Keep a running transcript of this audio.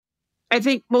I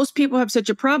think most people have such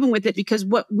a problem with it because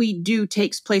what we do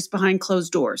takes place behind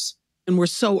closed doors. And we're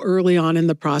so early on in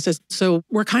the process, so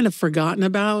we're kind of forgotten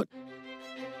about.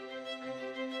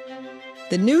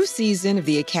 The new season of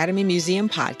the Academy Museum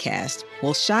podcast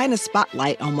will shine a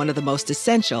spotlight on one of the most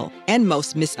essential and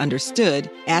most misunderstood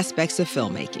aspects of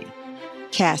filmmaking: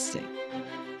 casting.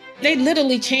 They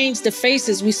literally changed the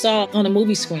faces we saw on a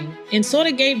movie screen and sort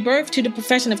of gave birth to the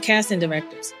profession of casting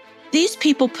directors. These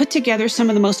people put together some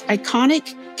of the most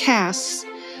iconic casts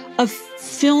of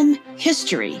film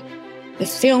history. The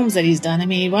films that he's done, I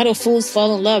mean, Why Do Fools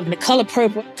Fall in Love, and The Color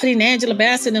Purple, putting Angela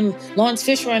Bassett and Lawrence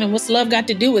Fishburne, and What's Love Got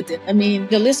to Do with It? I mean,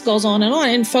 the list goes on,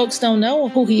 and folks don't know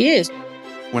who he is.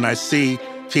 When I see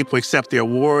people accept the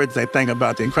awards, they think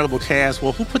about the incredible cast.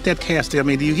 Well, who put that cast there? I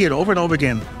mean, you hear it over and over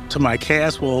again to my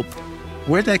cast. Well,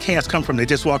 where'd that cast come from? They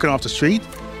just walking off the street?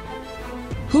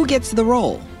 Who gets the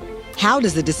role? How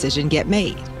does the decision get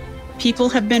made? People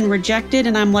have been rejected,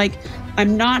 and I'm like,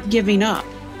 I'm not giving up.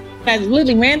 I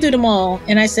literally ran through them all,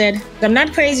 and I said, I'm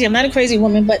not crazy, I'm not a crazy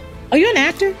woman, but are you an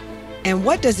actor? And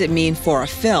what does it mean for a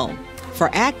film,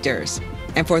 for actors,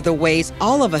 and for the ways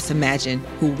all of us imagine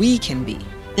who we can be?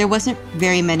 There wasn't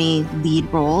very many lead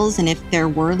roles, and if there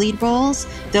were lead roles,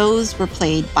 those were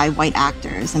played by white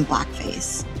actors in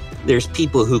blackface. There's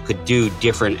people who could do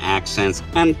different accents,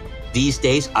 and these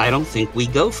days, I don't think we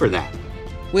go for that.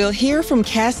 We'll hear from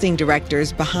casting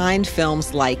directors behind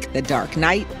films like The Dark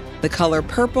Knight, The Color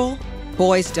Purple,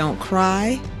 Boys Don't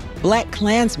Cry, Black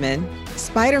Klansman,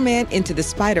 Spider-Man Into the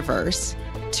Spider-Verse,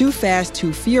 Too Fast,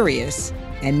 Too Furious,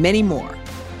 and many more.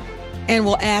 And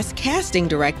we'll ask casting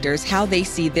directors how they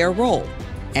see their role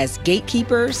as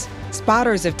gatekeepers,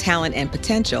 spotters of talent and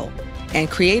potential, and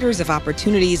creators of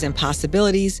opportunities and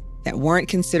possibilities that weren't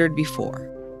considered before.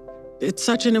 It's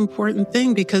such an important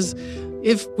thing because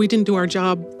if we didn't do our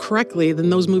job correctly,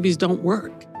 then those movies don't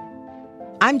work.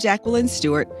 I'm Jacqueline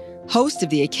Stewart, host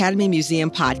of the Academy Museum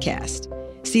podcast.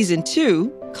 Season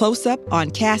 2, Close Up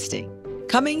on Casting,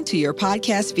 coming to your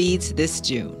podcast feeds this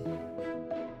June.